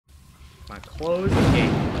Come on, close the gate.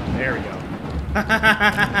 There we go.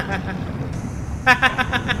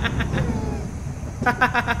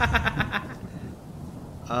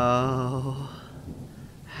 Oh,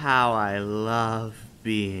 how I love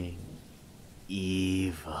being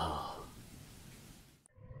evil.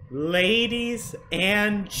 Ladies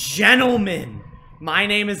and gentlemen, my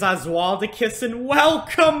name is Oswaldicus, and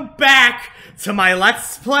welcome back to my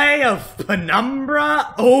Let's Play of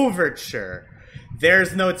Penumbra Overture.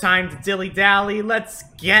 There's no time to dilly-dally, let's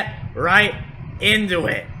get right into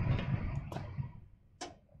it.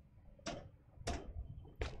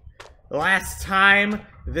 Last time,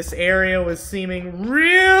 this area was seeming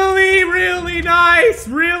really nice,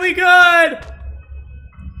 really good.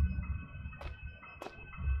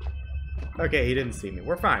 Okay, he didn't see me.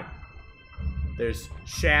 We're fine. There's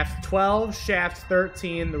shaft 12, shaft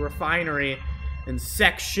 13, the refinery, and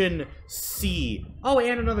section C. Oh,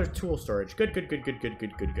 and another tool storage. Good.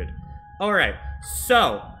 Alright,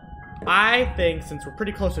 so, I think since we're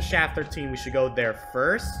pretty close to shaft 13, we should go there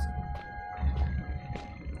first.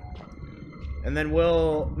 And then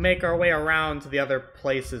we'll make our way around to the other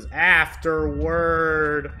places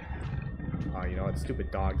afterward. Oh, you know what? Stupid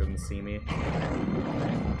dog doesn't see me.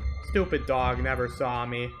 Stupid dog never saw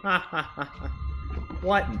me.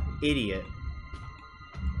 What an idiot.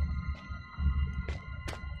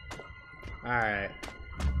 Alright.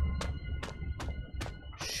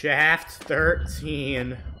 Shaft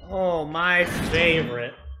 13. Oh, my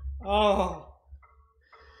favorite. Oh.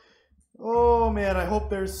 Oh, man, I hope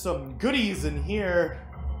there's some goodies in here.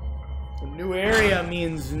 A new area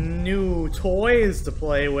means new toys to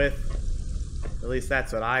play with. At least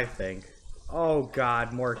that's what I think. Oh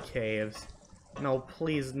god, more caves. No,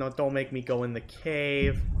 please, no, don't make me go in the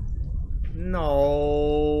cave.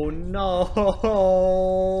 No.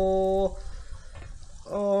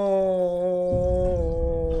 Oh,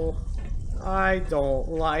 I don't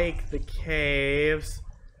like the caves.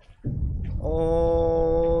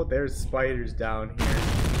 Oh, there's spiders down here.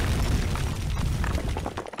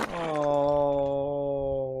 Oh,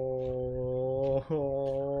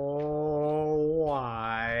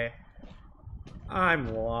 why?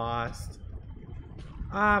 I'm lost.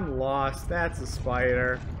 I'm lost. That's a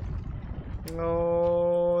spider.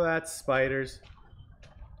 Oh, that's spiders.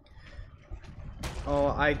 Oh,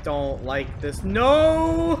 I don't like this.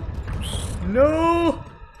 No! No!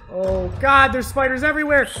 Oh, God, there's spiders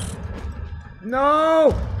everywhere!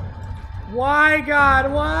 No! Why,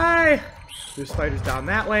 God? Why? There's spiders down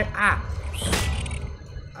that way. Ah!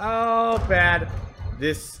 Oh, bad.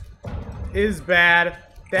 This is bad.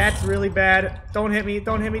 That's really bad. Don't hit me.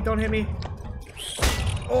 Don't hit me. Don't hit me.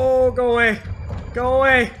 Oh, go away. Go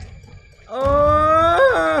away.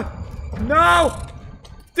 Oh! No!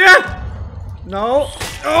 Death! No.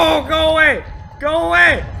 Oh, go away. Go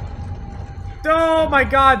away. Oh, my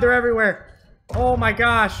God. They're everywhere. Oh, my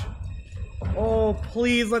gosh. Oh,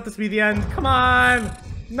 please let this be the end. Come on.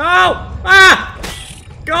 No! Ah!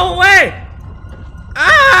 Go away!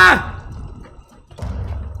 Ah!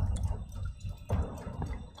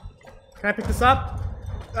 Can I pick this up?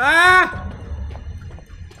 Ah!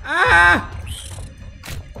 Ah!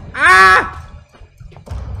 Ah!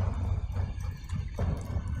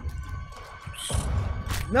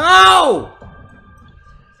 No!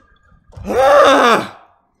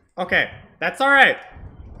 Okay, that's alright.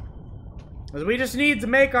 We just need to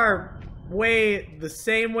make our way the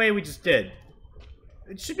same way we just did.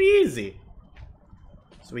 It should be easy.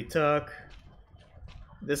 So we took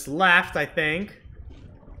this left, I think.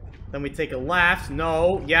 Then we take a left.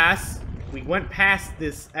 No, yes. We went past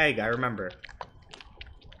this egg, I remember.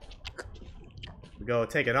 We go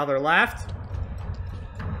take another left.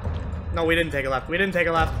 No, we didn't take a left. We didn't take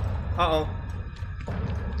a left. Uh-oh.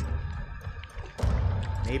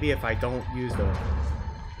 Maybe if I don't use the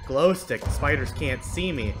glow stick, the spiders can't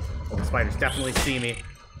see me. Well, the spiders definitely see me.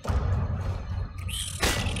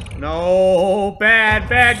 No, bad,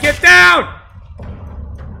 get down!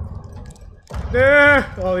 There.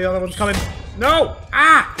 Oh, the other one's coming. No!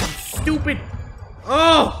 Ah! Stupid!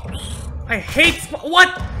 Oh! I hate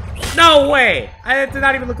what? No way! It did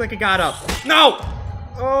not even look like it got up. No!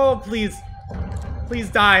 Oh, please. Please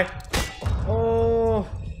die. Oh.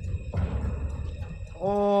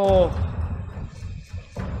 Oh.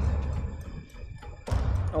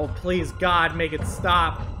 Oh, please, God, make it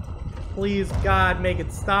stop. Please, God, make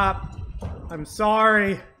it stop. I'm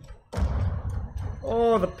sorry.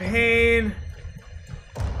 Oh, the pain.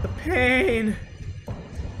 The pain.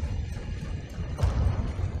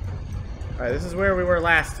 Alright, this is where we were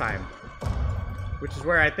last time. Which is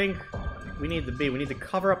where I think we need to be. We need to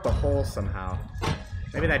cover up the hole somehow.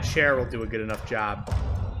 Maybe that chair will do a good enough job.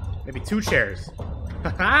 Maybe 2 chairs.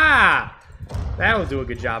 Ha-ha! That'll do a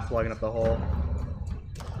good job plugging up the hole.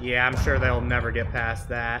 Yeah, I'm sure they'll never get past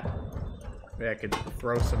that. Maybe I could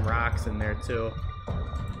throw some rocks in there, too.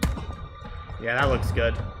 Yeah, that looks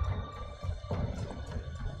good.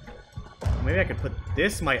 Maybe I could put...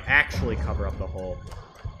 This might actually cover up the hole.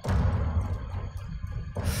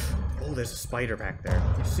 Oh, there's a spider back there.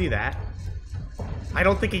 You see that? I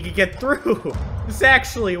don't think he could get through. This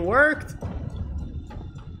actually worked.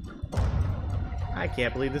 I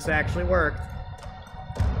can't believe this actually worked.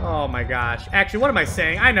 Oh my gosh. Actually, what am I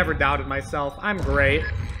saying? I never doubted myself. I'm great.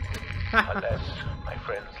 Unless my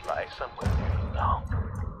friends lie somewhere near you now.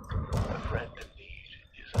 A friend in need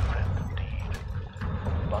is a friend indeed.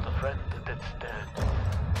 But a friend that's dead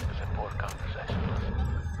is a poor conversationalist.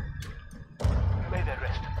 May they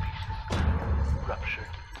rest in pieces,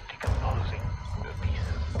 ruptured, decomposing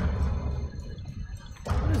pieces.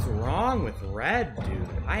 What is wrong with Red, dude?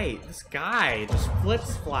 This guy just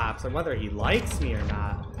flips-flops on whether he likes me or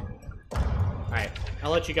not. Alright, I'll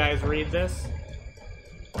let you guys read this.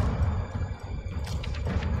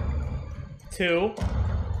 2,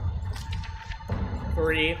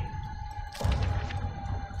 3.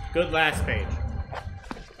 Good last page.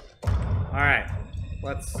 Alright,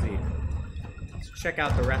 let's see. Let's check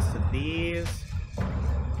out the rest of these.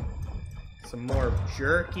 Some more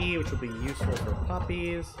jerky, which will be useful for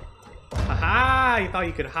puppies. Haha! You thought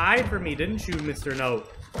you could hide from me, didn't you, Mr.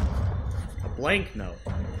 Note? A blank note.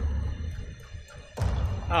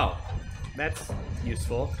 Oh, that's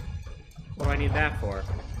useful. What do I need that for?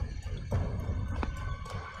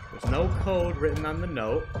 There's no code written on the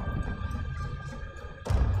note.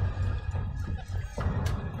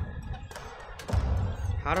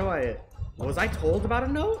 How do I... Was I told about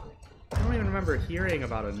a note? I don't even remember hearing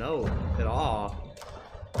about a note at all.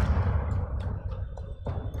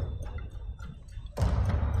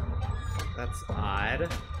 That's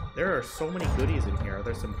odd. There are so many goodies in here.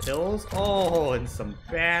 There's some pills. Oh, and some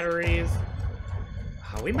batteries.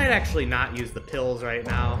 We might actually not use the pills right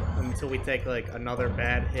now until we take, like, another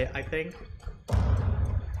bad hit, I think.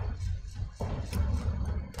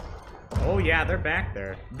 Oh, yeah, they're back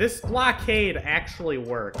there. This blockade actually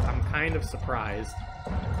worked. I'm kind of surprised.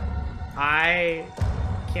 I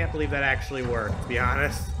can't believe that actually worked, to be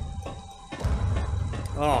honest.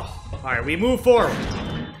 Oh, alright, we move forward.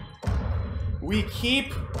 We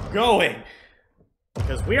keep going.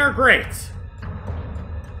 Because we are great.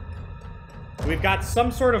 We've got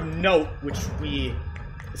some sort of note, which is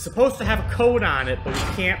supposed to have a code on it, but we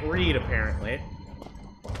can't read, apparently.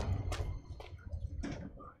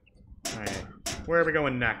 Alright, where are we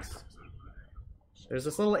going next? There's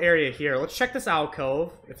this little area here. Let's check this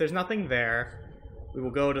alcove. If there's nothing there, we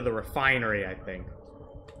will go to the refinery, I think.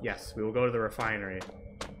 Yes, we will go to the refinery.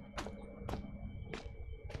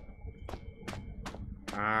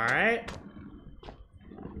 Alright.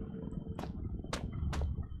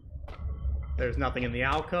 There's nothing in the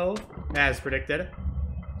alcove, as predicted.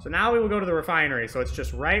 So now we will go to the refinery. So it's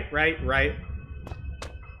just right, right, right.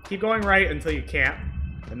 Keep going right until you can't.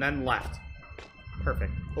 And then left.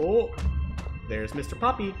 Perfect. Oh, there's Mr.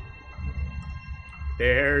 Puppy.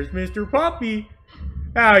 There's Mr. Puppy.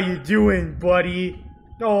 How you doing, buddy?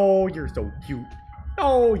 Oh, you're so cute.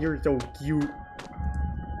 Oh, you're so cute.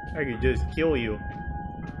 I could just kill you.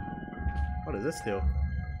 What does this do?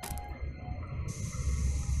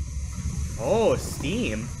 Oh,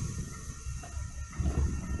 steam.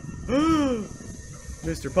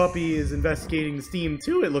 Mr. Puppy is investigating the steam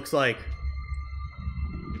too, it looks like.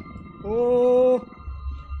 Oh.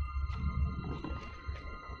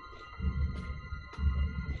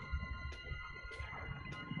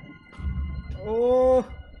 Oh.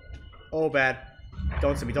 Oh, bad.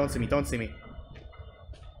 Don't see me, don't see me, don't see me.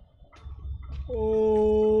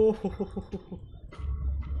 Oh.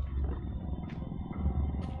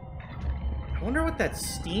 I wonder what that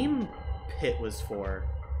steam pit was for.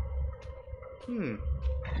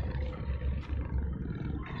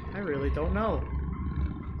 I really don't know.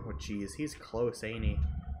 Oh, jeez, he's close, ain't he?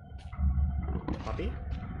 Puppy?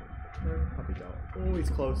 Where'd the puppy go? Oh, he's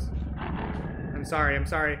close. I'm sorry, I'm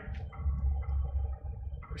sorry.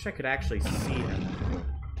 Wish I could actually see him.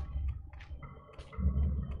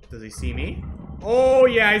 Does he see me? Oh,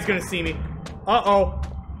 yeah, he's gonna see me. Uh-oh.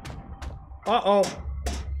 Uh-oh.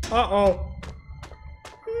 Uh-oh.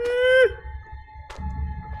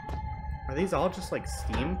 Are these all just like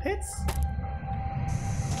steam pits?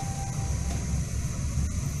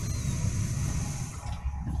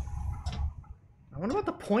 I wonder what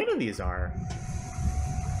the point of these are.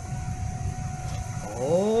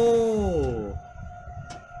 Oh.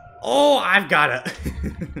 Oh, I've got a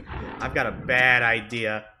I've got a bad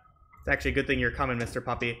idea. It's actually a good thing you're coming, Mr.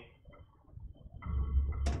 Puppy.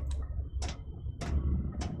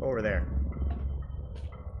 Over there.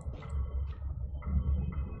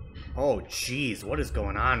 Oh, jeez. What is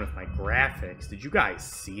going on with my graphics? Did you guys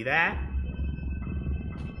see that?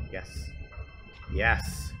 Yes.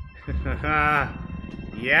 Yes.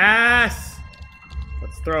 Yes!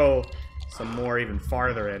 Let's throw some more even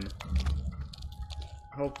farther in.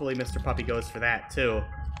 Hopefully Mr. Puppy goes for that, too.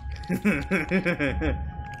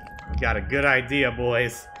 We got a good idea,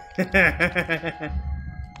 boys.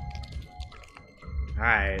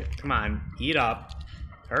 Alright, come on. Eat up.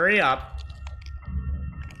 Hurry up.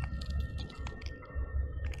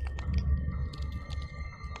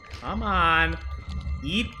 Come on.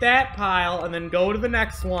 Eat that pile and then go to the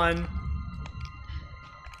next one.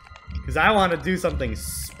 Because I want to do something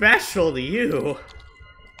special to you.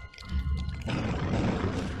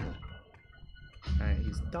 Alright,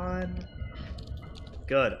 he's done.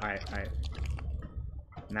 Good. Alright, alright.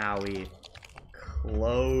 Now we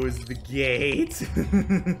close the gate.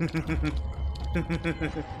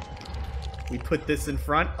 We put this in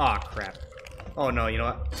front. Aw, crap. Oh, no, you know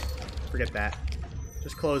what? Forget that.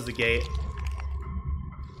 Just close the gate.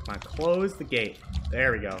 Come on, close the gate.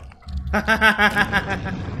 There we go.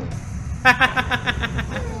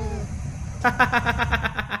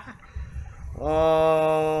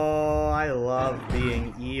 Oh, I love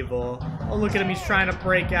being evil. Oh, look at him. He's trying to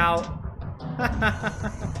break out.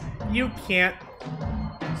 You can't,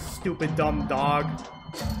 stupid dumb dog.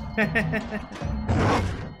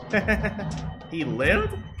 He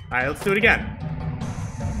lived? Alright, let's do it again.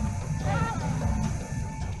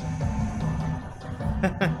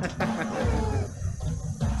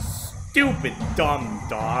 Stupid dumb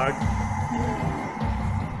dog.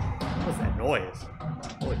 What was that noise?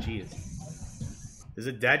 Oh, jeez. Is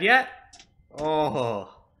it dead yet? Oh.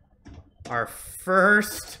 Our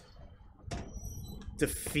first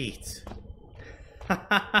defeat.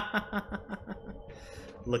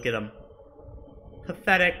 Look at him.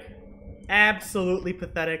 Pathetic. Absolutely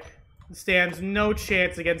pathetic. Stands no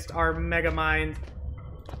chance against our Mega Mind.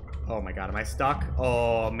 Oh my god, am I stuck?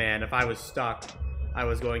 Oh man, if I was stuck, I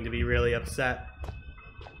was going to be really upset.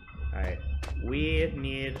 Alright, we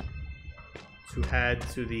need to head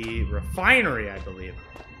to the refinery, I believe,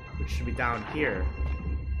 which should be down here,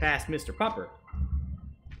 past Mr. Pupper.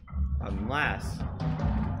 Unless...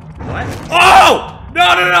 What? Oh!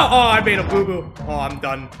 No, no, no! Oh, I made a boo-boo. Oh, I'm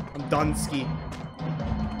done. I'm done, ski.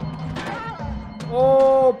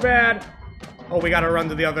 Oh, bad. Oh, we gotta run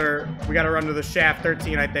to the other... We gotta run to the shaft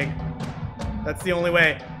 13, I think. That's the only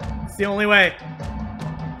way. It's the only way.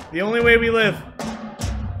 The only way we live.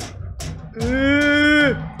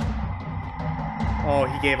 Oh,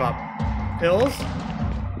 he gave up. Pills?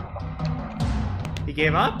 He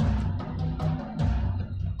gave up?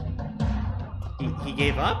 He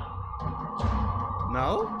gave up?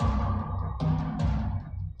 No?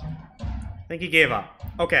 I think he gave up.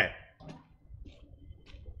 Okay.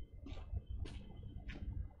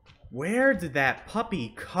 Where did that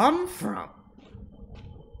puppy come from?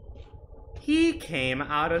 He came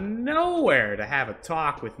out of nowhere to have a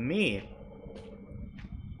talk with me.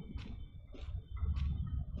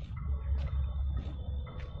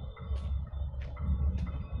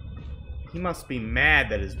 He must be mad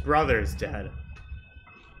that his brother's dead.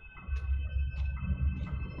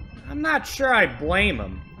 I'm not sure I blame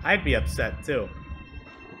him. I'd be upset too.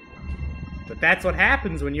 But that's what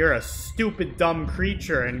happens when you're a stupid, dumb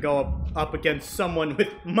creature and go up against someone with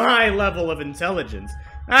my level of intelligence.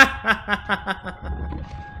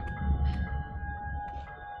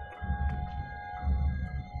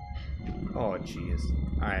 Oh, jeez.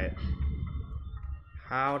 Alright.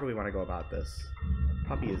 How do we want to go about this?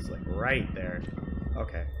 Puppy is, like, right there.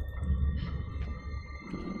 Okay.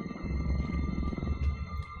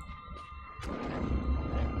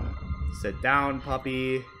 Sit down,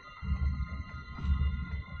 puppy.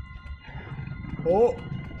 Oh!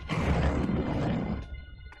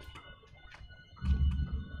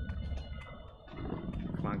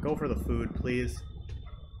 Come on, go for the food, please.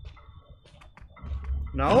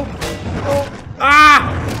 No? Oh!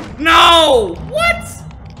 Ah! No! What?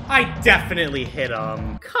 I definitely hit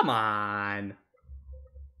him. Come on.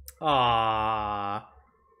 Aww.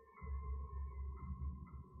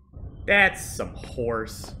 That's some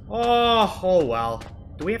horse. Oh well.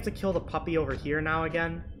 Do we have to kill the puppy over here now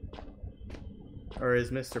again? Or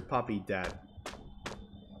is Mr. Puppy dead?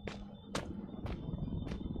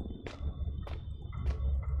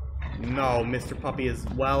 No, Mr. Puppy is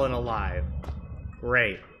well and alive.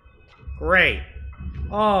 Great. Great.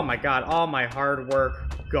 Oh my god, all my hard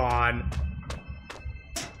work gone.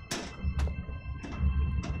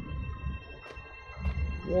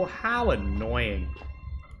 Well, how annoying.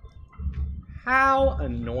 How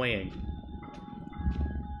annoying.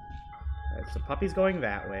 Alright, so puppy's going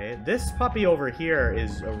that way. This puppy over here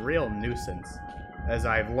is a real nuisance, as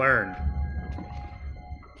I've learned.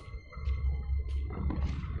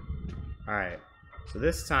 Alright, so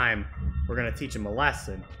this time, we're gonna teach him a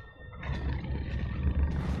lesson.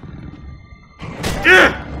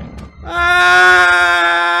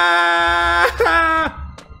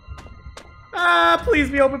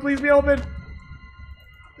 Please be open, please be open.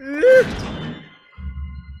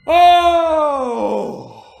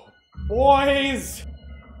 Oh, boys.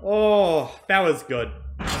 Oh, that was good.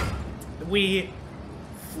 We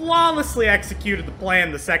flawlessly executed the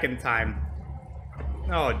plan the second time.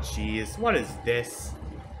 Oh, jeez, what is this?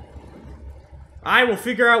 I will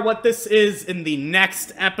figure out what this is in the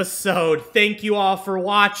next episode. Thank you all for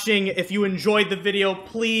watching. If you enjoyed the video,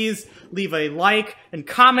 please leave a like and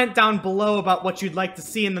comment down below about what you'd like to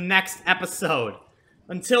see in the next episode.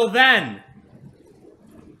 Until then,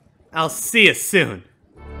 I'll see you soon.